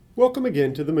Welcome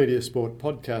again to the Media Sport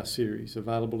podcast series,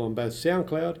 available on both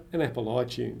SoundCloud and Apple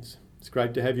iTunes. It's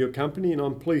great to have your company, and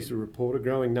I'm pleased to report a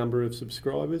growing number of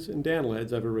subscribers and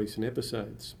downloads over recent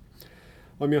episodes.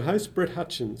 I'm your host, Brett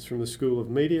Hutchins, from the School of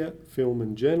Media, Film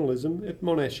and Journalism at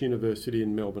Monash University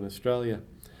in Melbourne, Australia.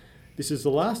 This is the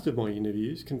last of my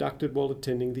interviews conducted while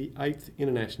attending the 8th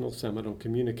International Summit on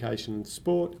Communication and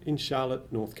Sport in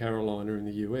Charlotte, North Carolina in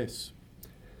the US.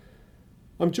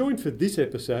 I'm joined for this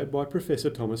episode by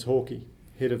Professor Thomas Horky,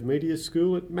 Head of Media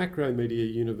School at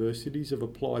Macromedia Universities of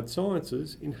Applied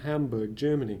Sciences in Hamburg,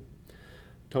 Germany.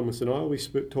 Thomas and I will be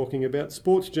talking about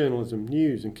sports journalism,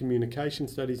 news and communication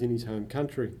studies in his home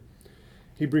country.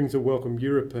 He brings a welcome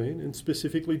European and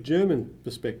specifically German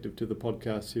perspective to the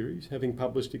podcast series, having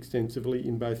published extensively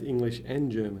in both English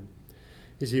and German.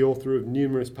 He's the author of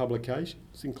numerous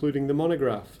publications, including the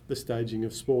monograph, The Staging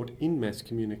of Sport in Mass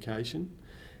Communication,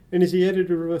 and is the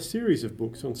editor of a series of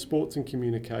books on sports and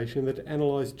communication that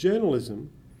analyse journalism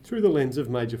through the lens of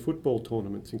major football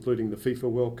tournaments, including the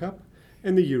FIFA World Cup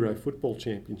and the Euro Football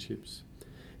Championships.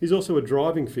 He's also a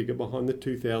driving figure behind the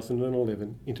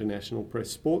 2011 International Press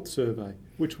Sports Survey,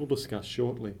 which we'll discuss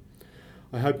shortly.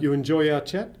 I hope you enjoy our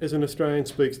chat as an Australian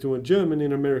speaks to a German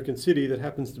in an American city that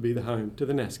happens to be the home to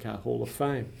the NASCAR Hall of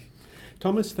Fame.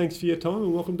 Thomas, thanks for your time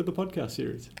and welcome to the podcast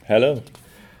series. Hello.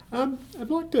 I'd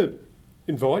like to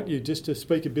invite you just to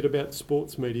speak a bit about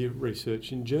sports media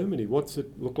research in Germany. What's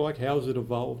it look like? How has it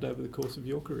evolved over the course of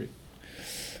your career?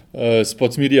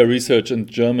 Sports media research in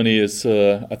Germany is,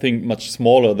 I think, much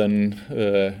smaller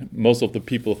than most of the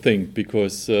people think,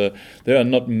 because there are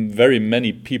not very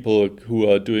many people who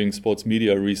are doing sports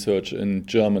media research in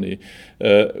Germany.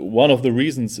 One of the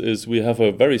reasons is we have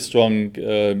a very strong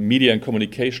media and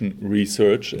communication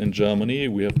research in Germany.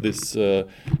 We have this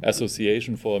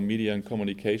Association for Media and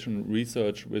Communication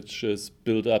Research, which is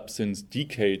built up since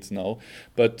decades now,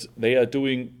 but they are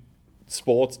doing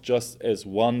sports just as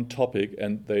one topic,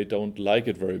 and they don't like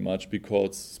it very much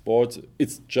because sports,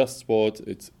 it's just sports,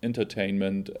 it's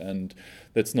entertainment, and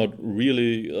that's not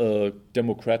really a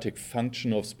democratic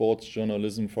function of sports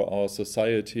journalism for our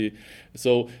society.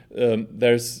 So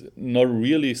there's not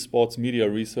really sports media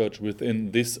research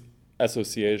within this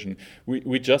association.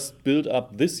 We just built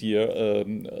up this year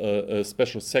a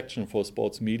special section for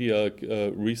sports media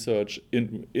research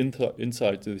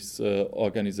inside this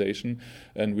organization,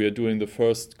 and we are doing the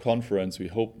first conference. We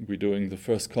hope we're doing the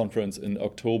first conference in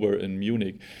October in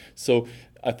Munich. So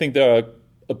I think there are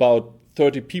about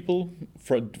 30 people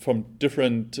from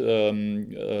different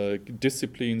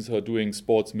disciplines who are doing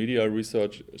sports media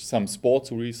research, some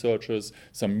sports researchers,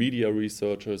 some media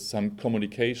researchers, some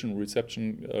communication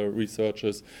reception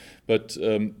researchers, but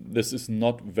this is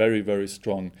not very, very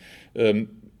strong.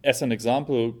 As an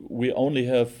example, we only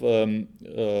have a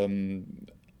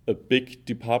big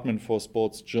department for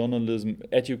sports journalism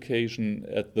education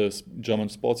at the German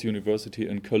Sports University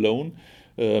in Cologne.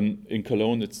 In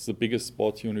Cologne, it's the biggest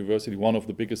sports university, one of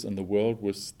the biggest in the world,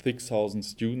 with 6,000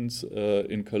 students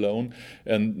in Cologne.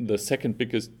 And the second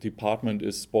biggest department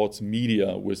is sports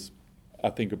media, with I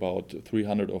think about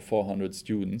 300 or 400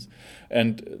 students.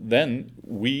 And then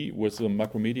we, with the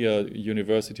Macromedia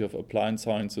University of Applied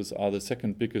Sciences, are the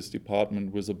second biggest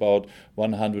department with about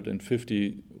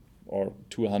 150 or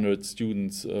 200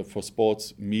 students for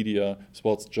sports media,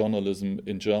 sports journalism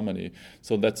in Germany.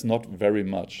 So that's not very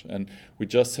much. And we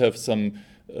just have some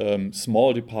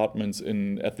small departments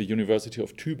at the University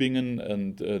of Tübingen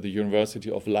and the University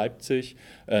of Leipzig,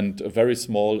 and very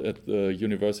small at the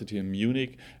University in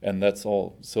Munich, and that's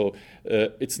all. So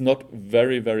it's not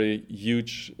very, very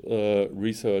huge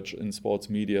research in sports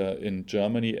media in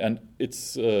Germany, and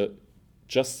it's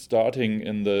just starting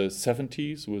in the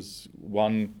 70s with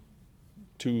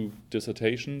 2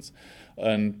 dissertations,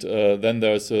 and then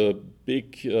there's a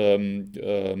big there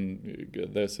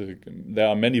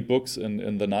are many books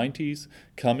in the 90s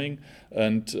coming,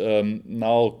 and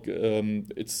now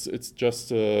it's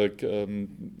just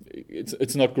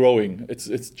it's not growing.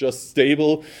 It's just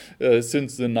stable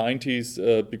since the 90s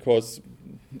because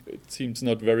it seems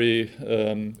not very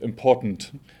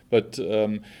important, but.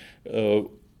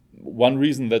 One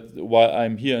reason that why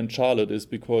I'm here in Charlotte is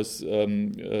because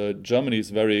Germany is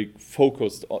very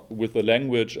focused with the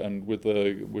language and with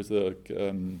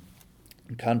the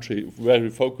country, very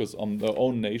focused on their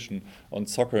own nation, on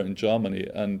soccer in Germany.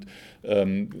 And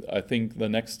I think the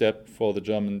next step for the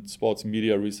German sports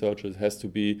media researchers has to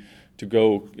be to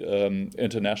go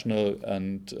international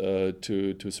and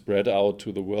to spread out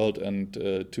to the world and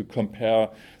to compare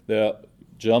their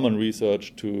German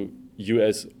research to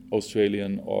US,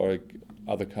 Australian or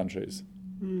other countries.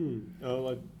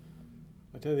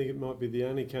 I don't think it might be the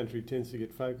only country tends to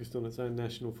get focused on its own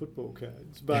national football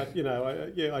codes, but you know,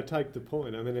 I take the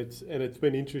point. I mean, it's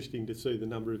been interesting to see the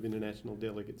number of international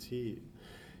delegates here.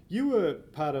 You were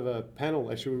part of a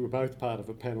panel. Actually, we were both part of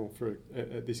a panel for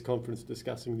at this conference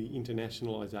discussing the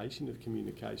internationalisation of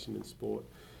communication in sport.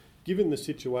 Given the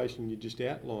situation you just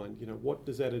outlined, you know, what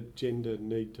does that agenda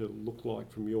need to look like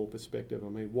from your perspective? I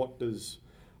mean, what does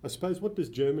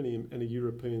Germany and a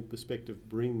European perspective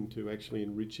bring to actually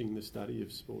enriching the study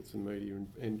of sports and media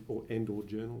and/or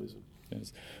journalism?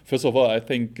 Yes. First of all, I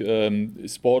think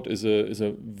sport is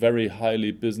a very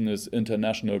highly business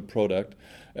international product,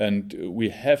 and we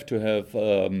have to have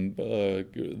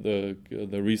the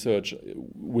research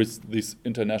with this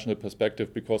international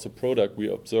perspective, because the product we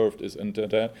observed is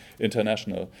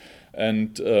international.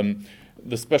 And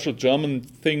the special German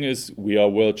thing is we are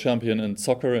world champion in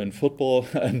soccer and football,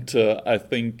 and I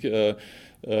think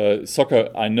soccer.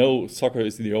 I know soccer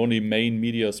is the only main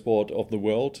media sport of the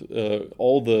world.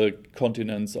 All the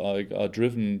continents are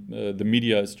driven. The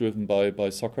media is driven by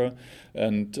soccer,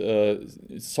 and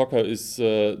soccer is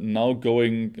now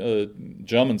going.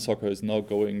 German soccer is now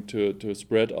going to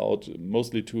spread out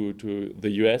mostly to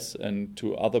the US and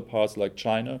to other parts like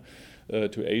China.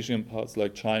 To Asian parts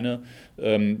like China.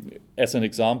 As an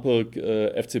example,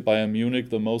 FC Bayern Munich,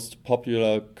 the most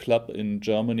popular club in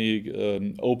Germany,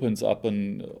 opens up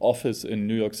an office in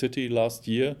New York City last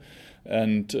year.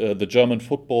 And the German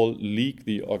Football League,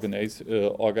 the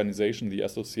organization, the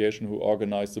association who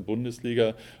organized the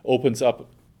Bundesliga, opens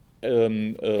up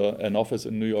an office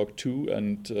in New York too,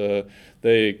 and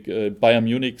Bayern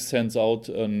Munich sends out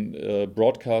a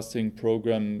broadcasting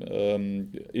program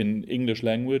in English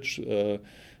language,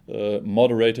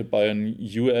 moderated by an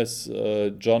US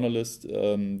journalist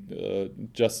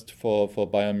just for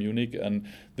Bayern Munich, and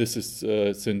this is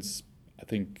since I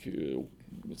think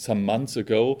some months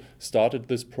ago started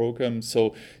this program.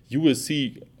 So you will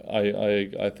see,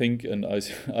 I think, and I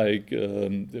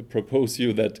propose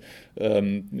you that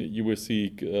you will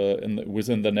see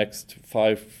within the next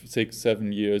 5, 6,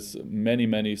 7 years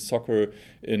many soccer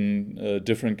in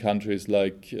different countries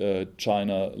like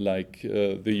China, like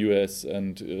the US,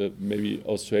 and maybe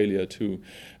Australia too.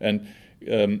 And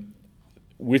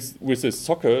with this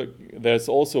soccer, there's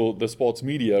also the sports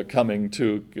media coming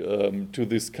to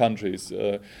these countries.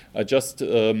 I just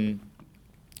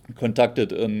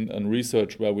conducted a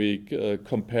research where we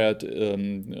compared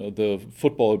the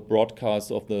football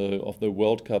broadcast of the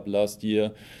World Cup last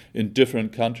year in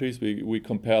different countries. We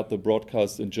compared the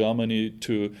broadcast in Germany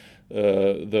to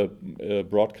the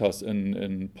broadcast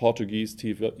in Portuguese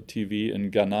TV, in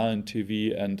Ghanaian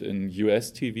TV, and in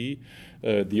US TV,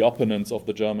 the opponents of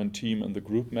the German team in the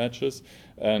group matches.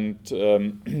 And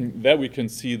there we can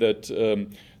see that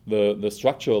the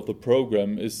structure of the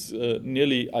program is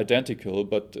nearly identical,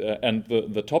 but and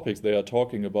the topics they are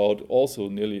talking about also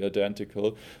nearly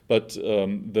identical. But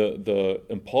the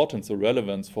importance, the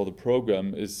relevance for the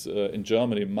program is in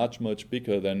Germany much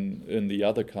bigger than in the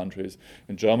other countries.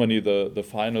 In Germany, the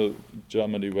final,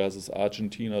 Germany versus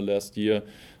Argentina last year,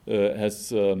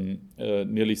 has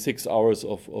nearly 6 hours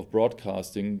of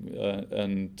broadcasting,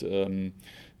 and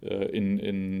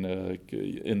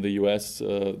in the US,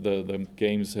 the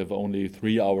games have only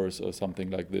 3 hours or something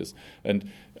like this. And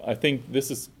I think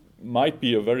this might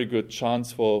be a very good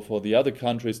chance for the other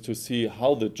countries to see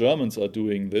how the Germans are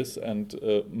doing this, and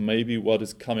maybe what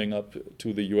is coming up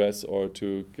to the US or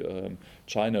to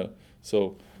China.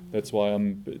 So that's why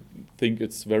I think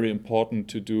it's very important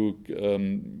to do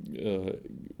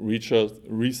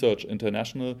research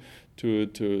international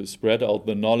to spread out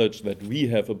the knowledge that we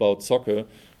have about soccer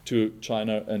to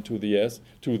China and to the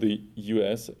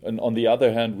US. And on the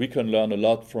other hand, we can learn a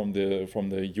lot from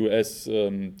the US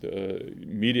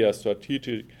media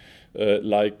strategic,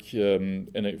 like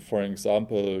for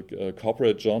example,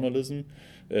 corporate journalism.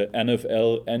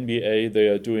 NFL, NBA,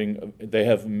 they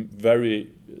have very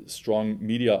strong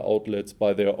media outlets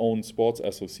by their own sports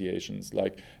associations.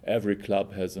 Like every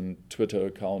club has a Twitter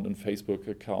account and Facebook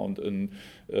account and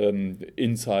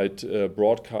inside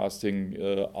broadcasting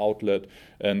outlet,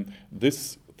 and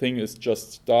this thing is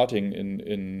just starting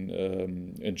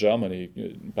in Germany.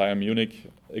 Bayern Munich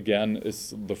again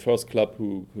is the first club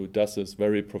who does this,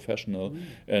 very professional,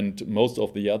 and most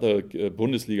of the other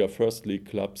Bundesliga First League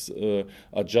clubs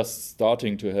are just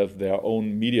starting to have their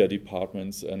own media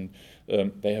departments, and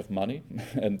they have money,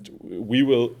 and we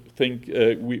will think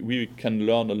we can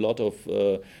learn a lot of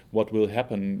what will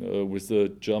happen with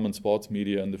the German sports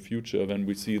media in the future when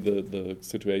we see the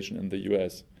situation in the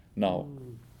US now.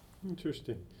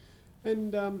 Interesting.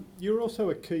 And you're also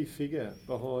a key figure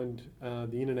behind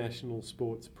the International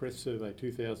Sports Press Survey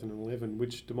 2011,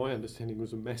 which, to my understanding,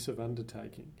 was a massive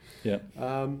undertaking. Yeah.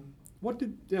 I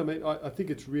think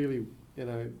it's really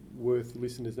worth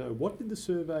listeners know. What did the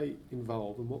survey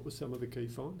involve, and what were some of the key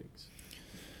findings?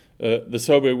 The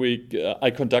survey I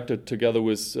conducted together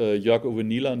with Jörg Uwe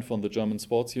Nieland from the German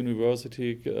Sports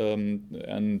University,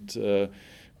 and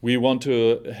we want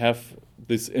to have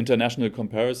this international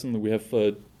comparison. We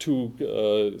have two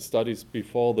studies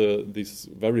before this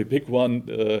very big one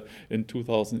in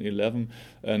 2011,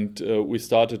 and we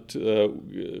started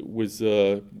with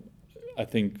I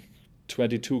think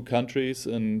 22 countries,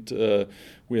 and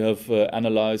we have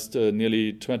analyzed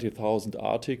nearly 20,000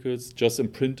 articles just in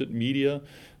printed media.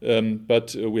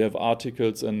 But we have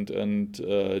articles and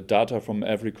data from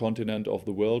every continent of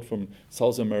the world, from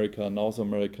South America, North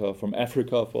America, from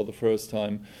Africa for the first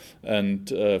time, and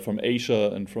from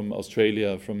Asia and from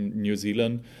Australia, from New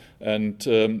Zealand. And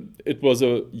it was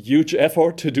a huge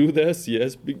effort to do this,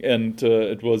 yes, and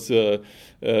it was a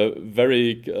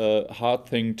very hard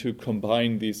thing to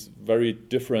combine these very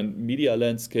different media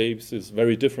landscapes, these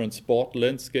very different sport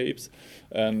landscapes,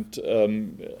 and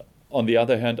on the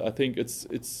other hand, I think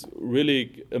it's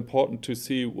really important to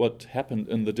see what happened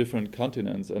in the different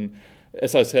continents. And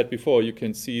as I said before, you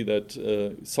can see that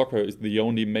soccer is the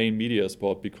only main media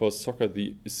sport, because soccer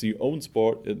is the only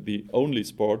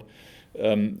sport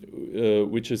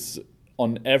which is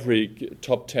on every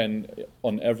top 10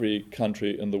 on every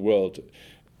country in the world.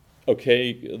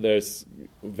 Okay, there's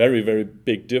very, very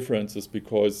big differences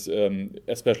because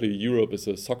especially Europe is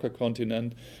a soccer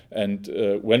continent, and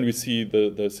when we see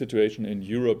the situation in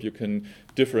Europe, you can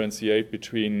differentiate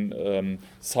between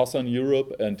Southern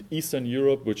Europe and Eastern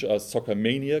Europe, which are soccer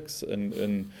maniacs,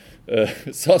 and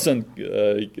Southern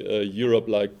Europe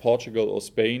like Portugal or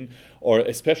Spain, or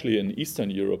especially in Eastern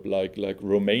Europe like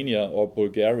Romania or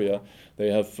Bulgaria.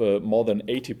 They have more than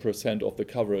 80% of the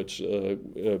coverage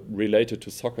related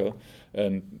to soccer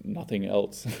and nothing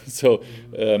else. So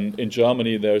in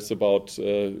Germany, there's about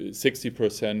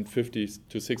 60%, 50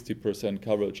 to 60%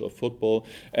 coverage of football.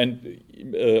 And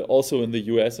also in the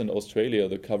US and Australia,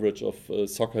 the coverage of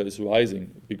soccer is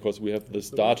rising, because we have this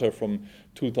data from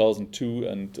 2002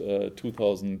 and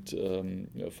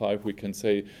 2005. We can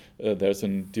say there's a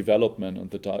development, and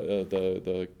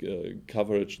the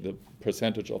coverage, the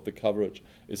percentage of the coverage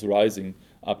is rising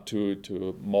up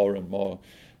to more and more.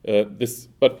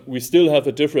 But we still have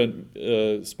a different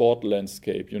sport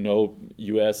landscape.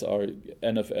 US are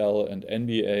NFL and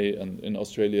NBA, and in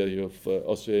Australia you have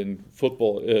Australian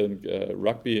football,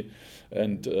 rugby,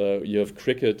 and you have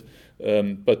cricket.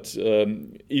 But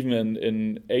even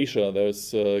in Asia,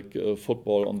 there's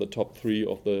football on the top three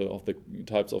of the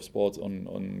types of sports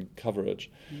on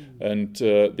coverage. And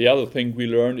the other thing we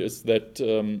learned is that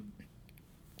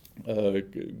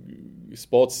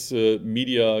sports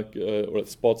media or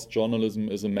sports journalism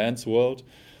is a man's world.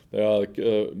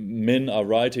 Men are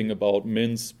writing about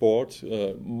men's sport.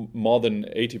 More than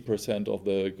 80% of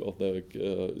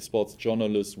the sports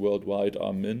journalists worldwide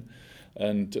are men,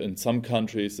 and in some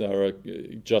countries there are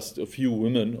just a few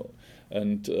women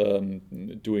and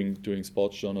doing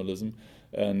sports journalism.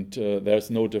 And there's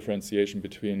no differentiation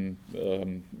between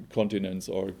continents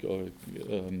or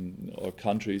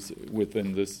countries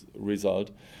within this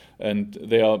result. And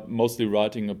they are mostly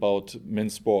writing about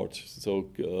men's sport. So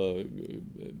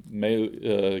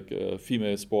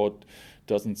female sport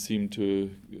doesn't seem to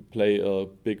play a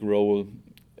big role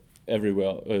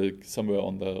everywhere, somewhere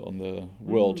on the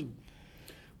world.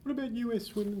 What about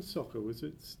US women's soccer?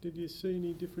 Did you see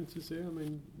any differences there? I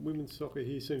mean, women's soccer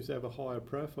here seems to have a higher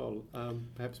profile,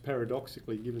 perhaps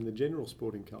paradoxically, given the general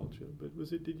sporting culture. But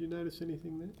did you notice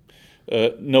anything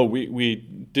there? No, we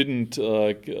didn't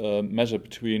measure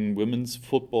between women's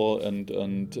football and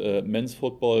men's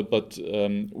football, but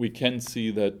we can see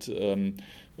that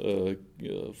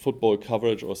football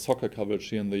coverage or soccer coverage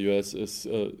here in the US is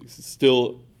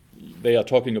still. They are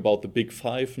talking about the Big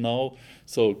Five now.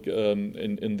 So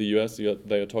in the US,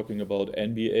 they are talking about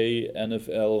NBA,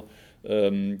 NFL,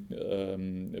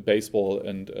 baseball,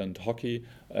 and hockey.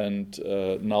 And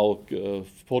now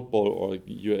football or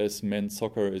US men's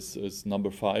soccer is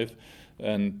number 5.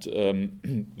 And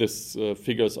these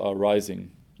figures are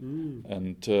rising.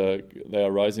 And they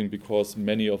are rising because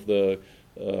many of the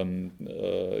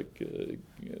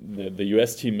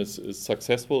US team is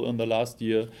successful in the last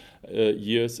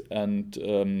years, and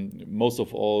most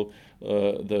of all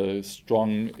the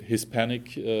strong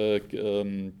Hispanic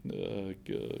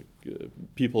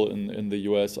people in the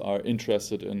US are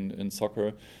interested in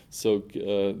soccer. So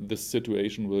this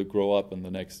situation will grow up in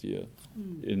the next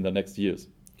years.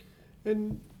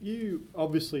 And you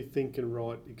obviously think and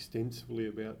write extensively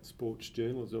about sports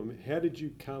journalism. How did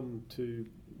you come to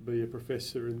be a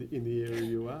professor in the area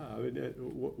you are? I mean,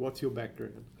 what's your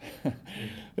background?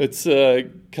 It's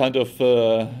kind of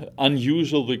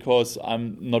unusual because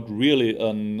I'm not really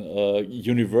an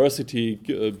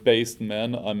university-based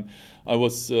man. I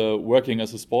was working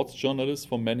as a sports journalist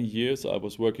for many years. I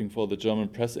was working for the German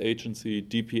press agency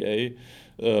DPA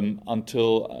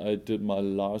until I did my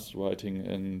last writing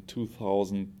in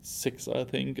 2006, I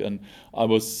think. And I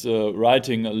was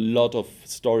writing a lot of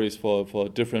stories for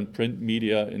different print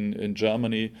media in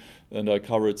Germany. And I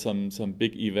covered some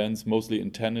big events, mostly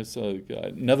in tennis.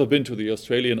 I've never been to the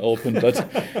Australian Open, but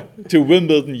to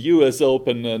Wimbledon, US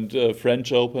Open, and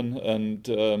French Open. And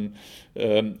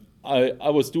I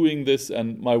was doing this,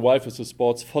 and my wife is a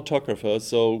sports photographer.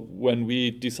 So when we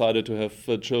decided to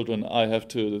have children, I have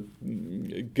to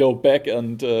go back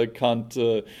and can't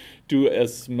do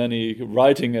as many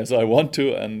writing as I want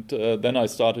to. And then I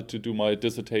started to do my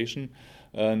dissertation,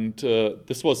 and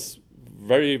this was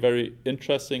very, very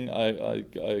interesting. I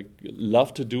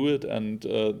love to do it, and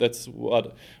that's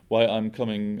why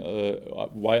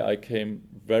I came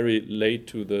very late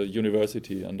to the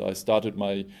university, and I started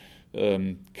my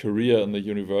career in the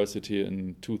university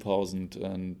in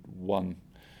 2001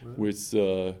 with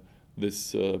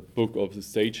this book of the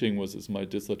staging is my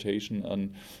dissertation,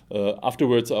 and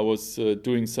afterwards I was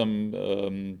doing some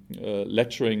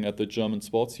lecturing at the German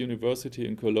Sports University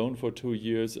in Cologne for 2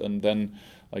 years, and then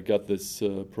I got this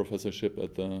professorship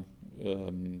at the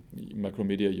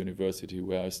Macromedia University,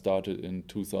 where I started in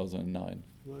 2009.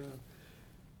 Wow.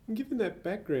 And given that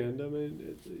background, I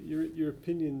mean, your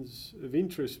opinions of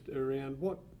interest around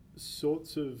what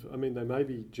sorts of, I mean, they may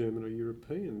be German or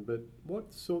European, but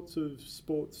what sorts of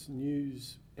sports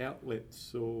news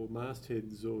outlets or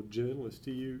mastheads or journalists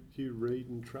do you read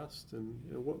and trust, and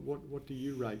what do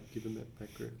you rate given that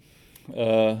background?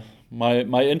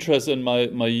 My interest and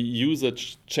my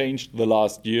usage changed the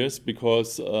last years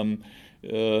because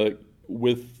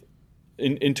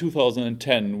in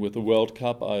 2010 with the World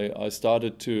Cup, I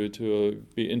started to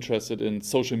be interested in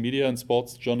social media and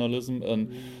sports journalism,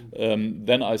 and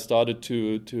then I started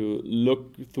to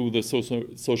look through the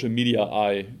social media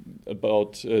eye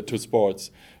about to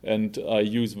sports, and I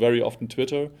use very often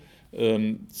Twitter,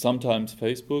 sometimes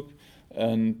Facebook,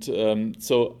 and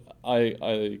so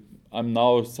I'm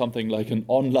now something like an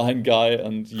online guy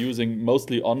and using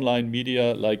mostly online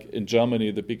media, like in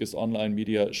Germany, the biggest online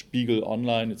media, Spiegel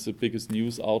Online. It's the biggest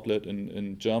news outlet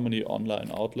in Germany,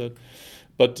 online outlet.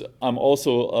 But I'm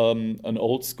also an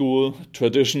old school,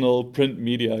 traditional print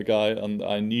media guy, and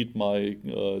I need my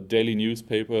daily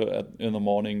newspaper in the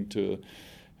morning to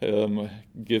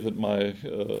give it my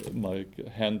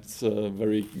hands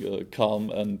very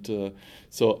calm, and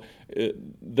so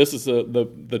this is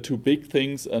the two big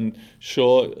things. And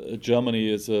sure, Germany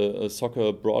is a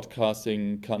soccer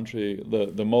broadcasting country.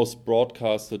 The most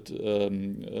broadcasted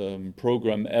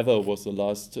program ever was the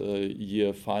last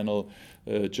year final,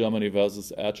 Germany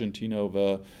versus Argentina,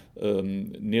 where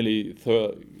nearly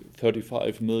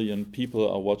 35 million people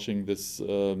are watching this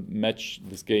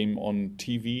this game on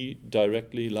TV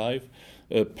directly live,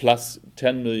 plus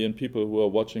 10 million people who are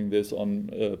watching this on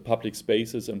public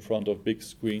spaces in front of big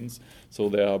screens. So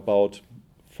there are about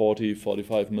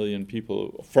 45 million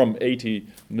people from 80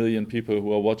 million people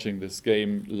who are watching this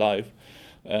game live.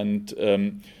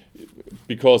 And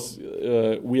because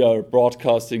we are a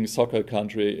broadcasting soccer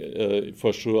country,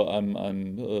 for sure I'm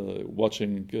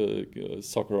watching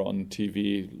soccer on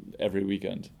TV every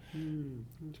weekend.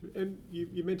 And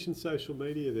you mentioned social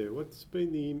media there. What's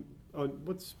been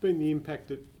the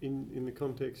impact in the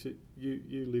context that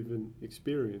you live and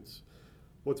experience?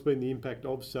 What's been the impact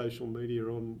of social media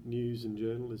on news and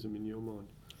journalism in your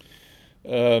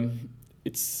mind?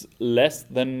 It's less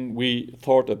than we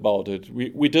thought about it.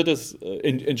 We did this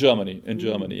in Germany. In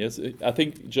Germany, yes, I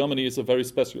think Germany is a very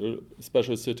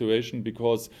special situation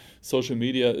because social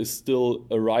media is still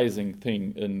a rising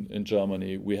thing in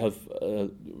Germany. We have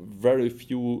very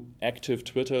few active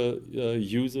Twitter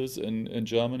users in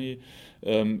Germany.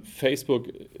 Facebook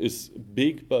is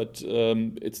big, but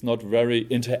it's not very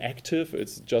interactive.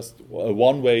 It's just a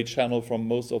one-way channel from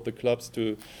most of the clubs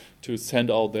to to send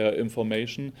out their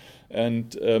information.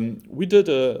 And we did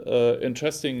a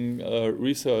interesting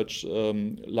research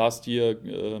last year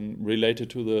related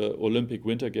to the Olympic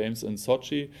Winter Games in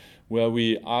Sochi, where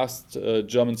we asked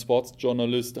German sports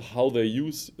journalists how they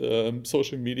use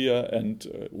social media and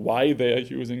why they are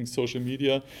using social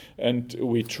media, and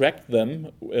we tracked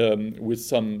them with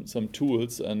some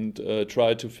tools and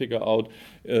tried to figure out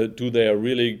do they are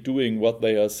really doing what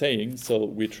they are saying. So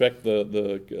we tracked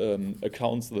the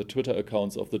accounts, the Twitter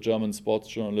accounts of the German sports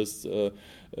journalists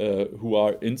who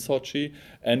are in Sochi,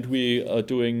 and we are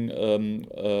doing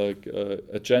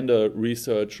agenda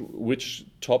research, which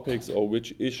topics or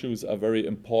which issues are very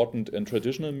important in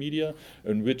traditional media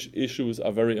and which issues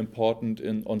are very important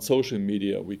on social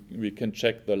media. We can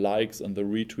check the likes and the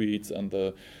retweets and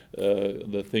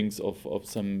the things of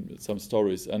some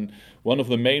stories. And one of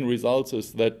the main results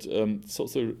is that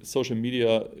social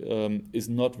media is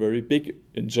not very big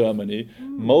in Germany.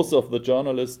 Most of the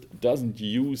journalists doesn't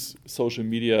use social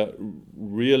media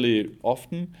really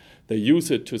often. They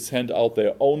use it to send out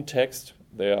their own text.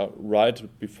 They are right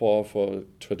before for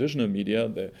traditional media.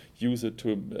 They use it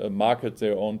to market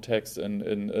their own text in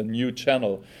a new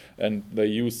channel, and they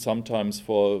use sometimes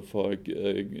for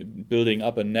building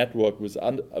up a network with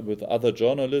other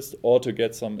journalists or to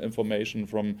get some information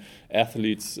from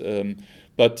athletes.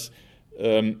 But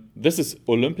this is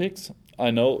Olympics. I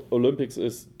know Olympics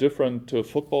is different to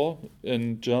football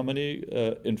in Germany.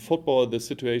 In football, the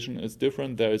situation is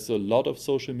different. There is a lot of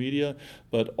social media,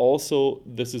 but also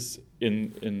this is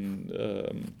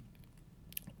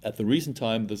at the recent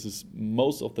time, this is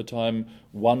most of the time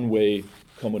one-way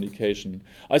communication.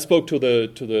 I spoke to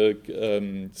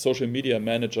the social media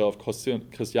manager of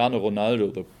Cristiano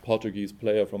Ronaldo, the Portuguese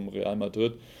player from Real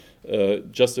Madrid,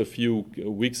 just a few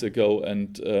weeks ago,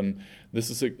 and this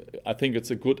is I think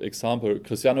it's a good example.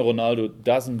 Cristiano Ronaldo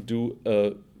doesn't do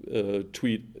a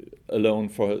tweet alone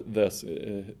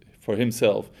for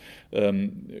himself.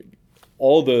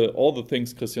 All the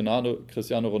things Cristiano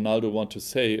Ronaldo want to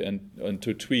say and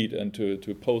to tweet and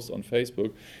to post on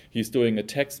Facebook, he's doing a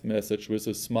text message with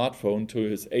his smartphone to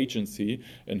his agency,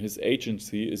 and his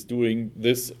agency is doing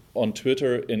this on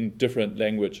Twitter in different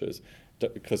languages.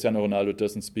 Cristiano Ronaldo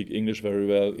doesn't speak English very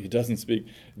well. He doesn't speak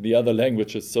the other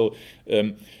languages. So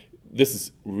this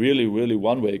is really, really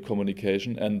one-way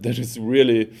communication, and that is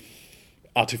really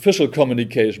artificial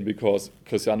communication, because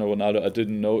Cristiano Ronaldo, I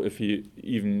didn't know if he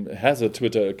even has a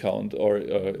Twitter account or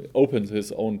opens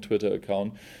his own Twitter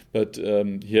account, but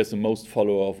he has the most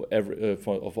follower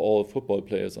of all football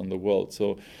players in the world.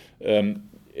 So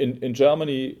in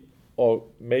Germany, or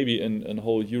maybe in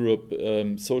whole Europe,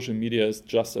 social media is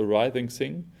just a rising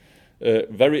thing.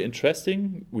 Very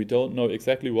interesting. We don't know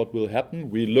exactly what will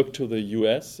happen. We look to the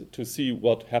US to see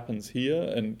what happens here,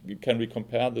 and can we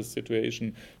compare the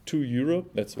situation to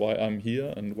Europe? That's why I'm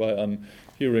here and why I'm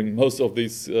hearing most of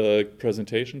these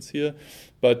presentations here.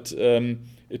 But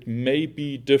it may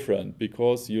be different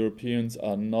because Europeans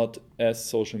are not as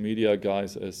social media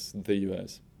guys as the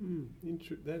US.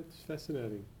 That's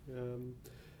fascinating.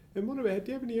 And what about,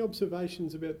 do you have any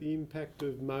observations about the impact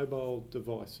of mobile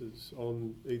devices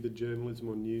on either journalism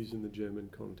or news in the German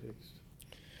context?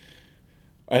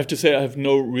 I have to say I have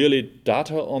no really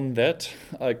data on that.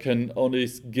 I can only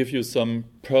give you some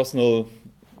personal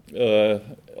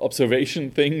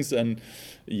observation things. And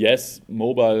yes,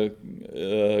 mobile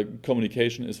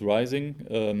communication is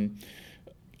rising.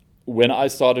 When I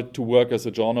started to work as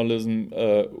a journalism,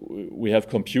 we have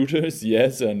computers,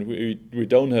 yes, and we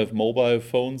don't have mobile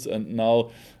phones. And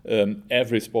now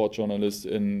every sport journalist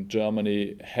in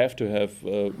Germany have to have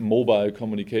mobile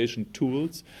communication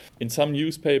tools. In some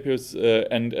newspapers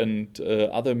and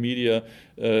other media,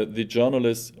 the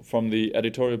journalists from the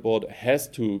editorial board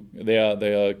they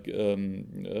are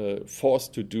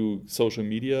forced to do social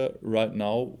media right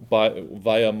now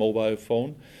via mobile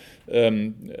phone,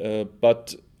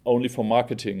 but only for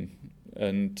marketing,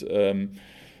 and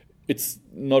it's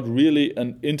not really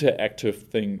an interactive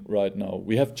thing right now.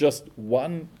 We have just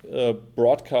one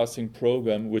broadcasting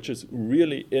program which is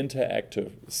really interactive,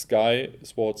 Sky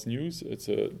Sports News. It's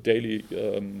a daily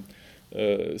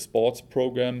sports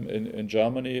program in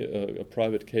Germany, a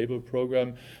private cable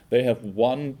program. They have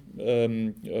one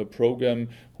program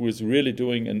who is really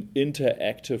doing an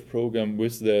interactive program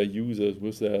with their users,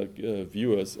 with their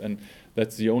viewers, and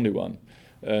that's the only one.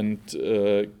 And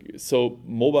so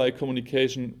mobile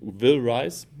communication will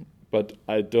rise, but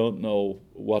I don't know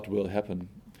what will happen.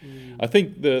 I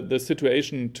think the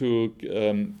situation to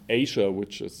Asia,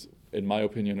 which is, in my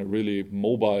opinion, a really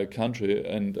mobile country,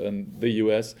 and the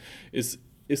US is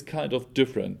kind of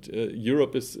different.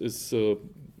 Europe is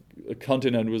a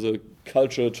continent with a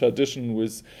cultural tradition,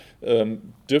 with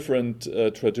different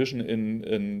tradition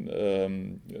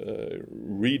in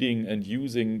reading and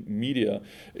using media.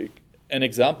 An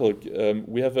example,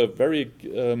 we have a very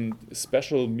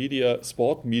special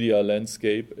sport media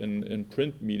landscape in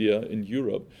print media in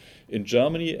Europe. In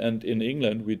Germany and in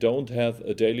England, we don't have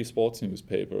a daily sports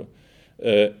newspaper.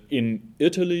 In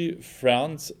Italy,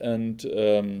 France, and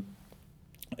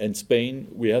Spain,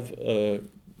 we have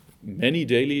many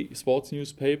daily sports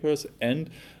newspapers, and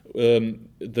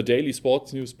the daily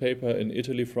sports newspaper in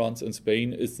Italy, France, and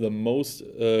Spain is the most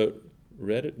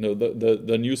read. No,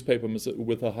 the newspaper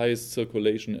with the highest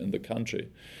circulation in the country.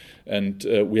 And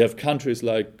we have countries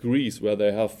like Greece where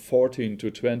they have 14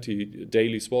 to 20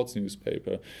 daily sports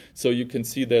newspaper. So you can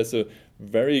see there's a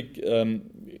very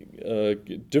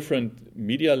different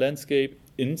media landscape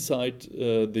inside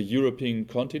the European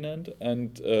continent,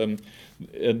 and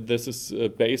this is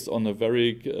based on a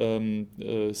very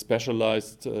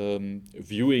specialized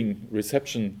viewing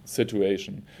reception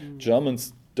situation.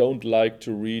 Germans don't like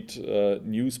to read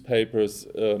newspapers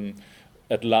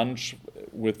at lunch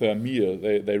with their meal.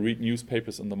 They read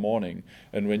newspapers in the morning.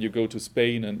 And when you go to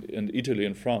Spain and Italy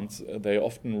and France, they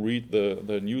often read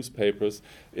the newspapers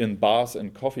in bars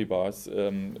and coffee bars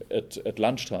at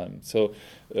lunchtime. So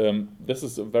this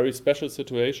is a very special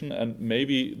situation, and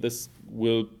maybe this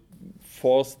will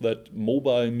force that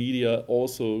mobile media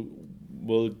also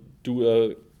will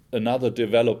do another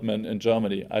development in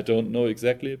Germany. I don't know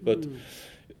exactly, but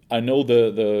I know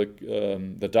the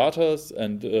data,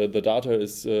 and the data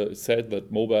is said that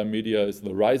mobile media is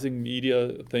the rising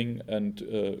media thing, and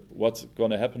what's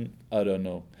going to happen, I don't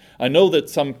know. I know that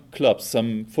some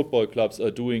football clubs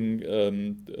are doing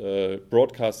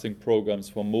broadcasting programs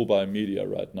for mobile media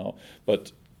right now,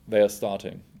 but they are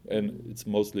starting, and it's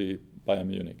mostly Bayern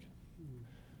Munich.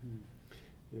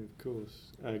 Yeah, of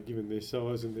course, given their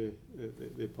size and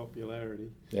their popularity.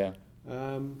 Yeah.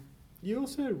 You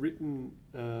also written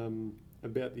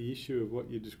about the issue of what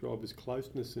you describe as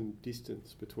closeness and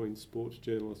distance between sports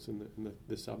journalists and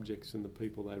the subjects and the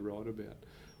people they write about.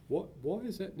 Why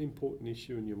is that an important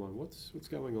issue in your mind? What's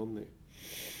going on there?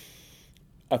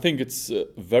 I think it's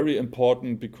very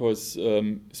important because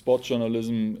sports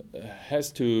journalism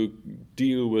has to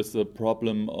deal with the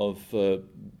problem of a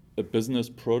business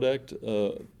product.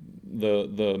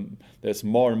 There's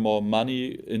more and more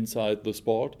money inside the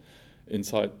sport,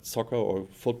 inside soccer or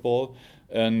football,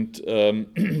 and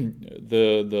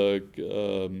the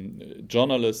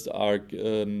journalists are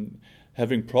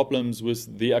having problems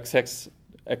with the access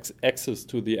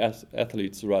to the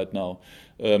athletes right now.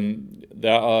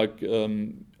 There are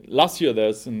last year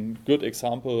there's a good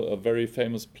example. A very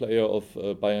famous player of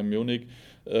Bayern Munich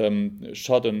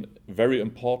shot a very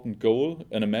important goal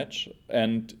in a match,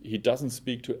 and he doesn't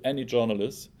speak to any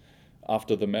journalists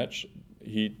after the match.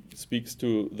 He speaks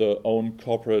to the own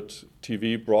corporate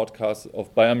TV broadcast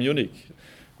of Bayern Munich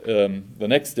the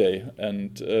next day,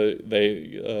 and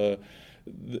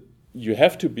you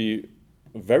have to be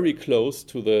very close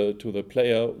to the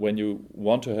player when you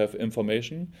want to have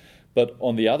information, but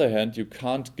on the other hand, you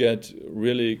can't get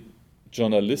really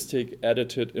journalistic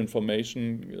edited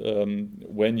information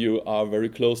when you are very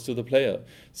close to the player.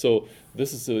 So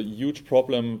this is a huge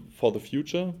problem for the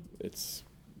future. It's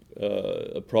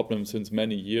a problem since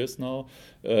many years now,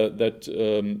 that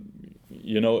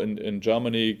in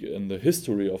Germany, in the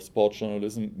history of sports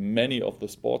journalism, many of the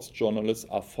sports journalists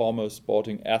are former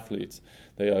sporting athletes.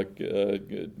 They are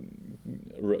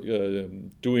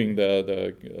doing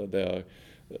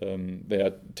they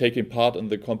are taking part in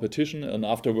the competition, and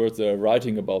afterwards they are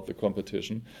writing about the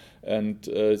competition. And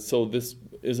so this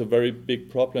is a very big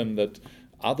problem, that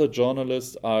other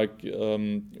journalists are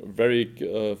very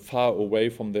far away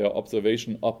from their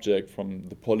observation object, from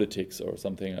the politics or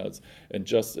something else. And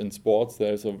just in sports,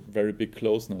 there's a very big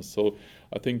closeness. So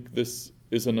I think this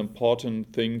is an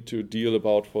important thing to deal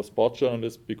about for sports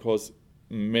journalists, because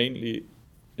mainly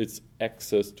it's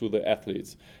access to the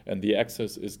athletes, and the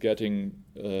access is getting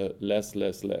less.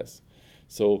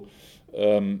 So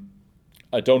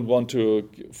I don't want to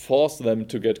force them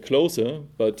to get closer,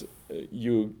 but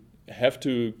you have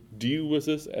to deal with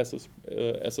this as a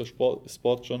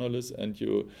sport journalist, and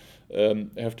you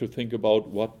have to think about,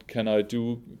 what can I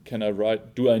do? Can I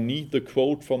write? Do I need the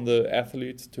quote from the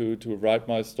athletes to write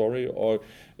my story, or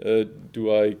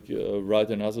do I write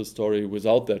another story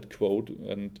without that quote?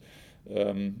 And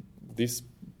this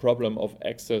problem of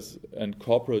access and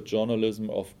corporate journalism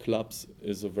of clubs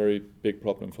is a very big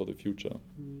problem for the future.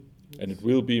 And it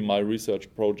will be my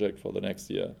research project for the next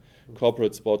year.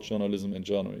 Corporate sports journalism in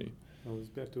Germany. I was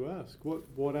about to ask,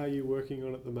 what are you working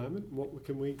on at the moment? What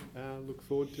can we look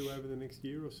forward to over the next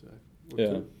year or so?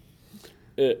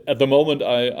 At the moment,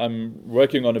 I'm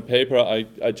working on a paper.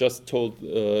 I just told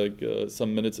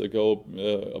some minutes ago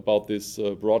about this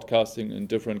broadcasting in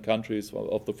different countries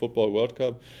of the Football World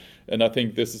Cup. And I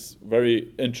think this is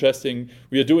very interesting.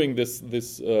 We are doing this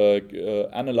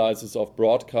analysis of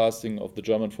broadcasting of the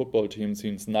German football team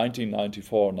since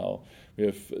 1994 now. We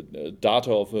have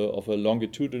data of a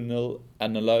longitudinal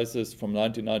analysis from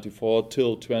 1994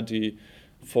 till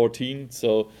 2014.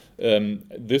 So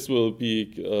this will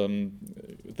be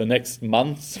the next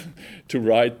months to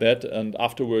write that, and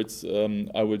afterwards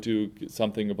I will do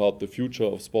something about the future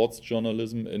of sports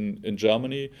journalism in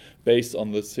Germany, based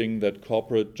on the thing that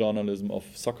corporate journalism of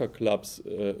soccer clubs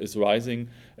is rising,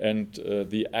 and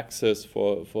the access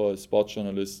for sports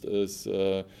journalists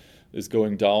is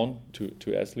going down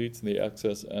to athletes, the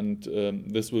access, and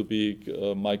this will be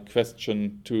my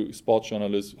question to sports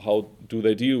journalists: how do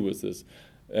they deal with this?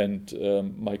 And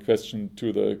my question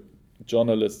to the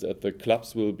journalists at the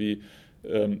clubs will be,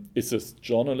 is this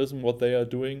journalism what they are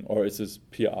doing, or is this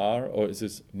PR, or is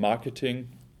this marketing?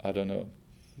 I don't know.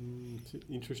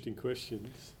 Interesting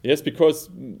questions. Yes, because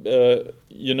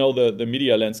the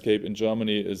media landscape in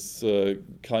Germany is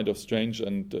kind of strange,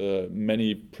 and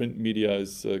many print media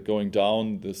is going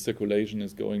down, the circulation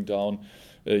is going down.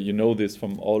 You know this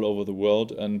from all over the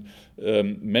world, and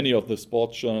many of the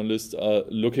sports journalists are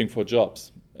looking for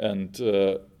jobs. And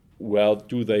where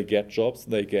do they get jobs?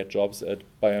 They get jobs at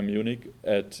Bayern Munich,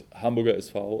 at Hamburger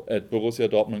SV, at Borussia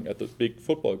Dortmund, at the big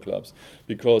football clubs,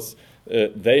 because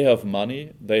they have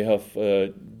money. They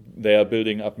are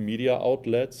building up media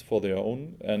outlets for their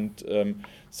own, and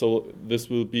so this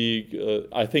will be.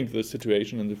 I think the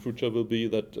situation in the future will be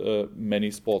that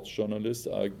many sports journalists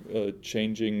are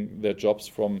changing their jobs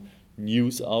from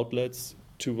news outlets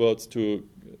towards to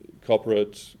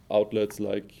corporate outlets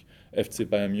like FC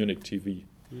Bayern Munich TV.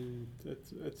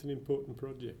 That's an important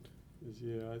project. There's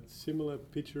a similar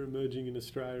picture emerging in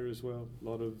Australia as well. A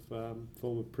lot of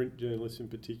former print journalists in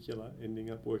particular ending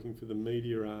up working for the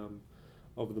media arm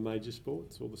of the major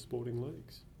sports or the sporting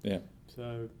leagues. Yeah.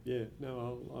 So,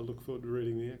 I'll look forward to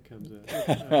reading the outcomes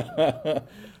out.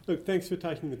 Look, thanks for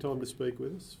taking the time to speak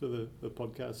with us for the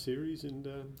podcast series, and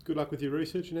good luck with your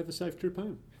research, and have a safe trip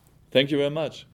home. Thank you very much.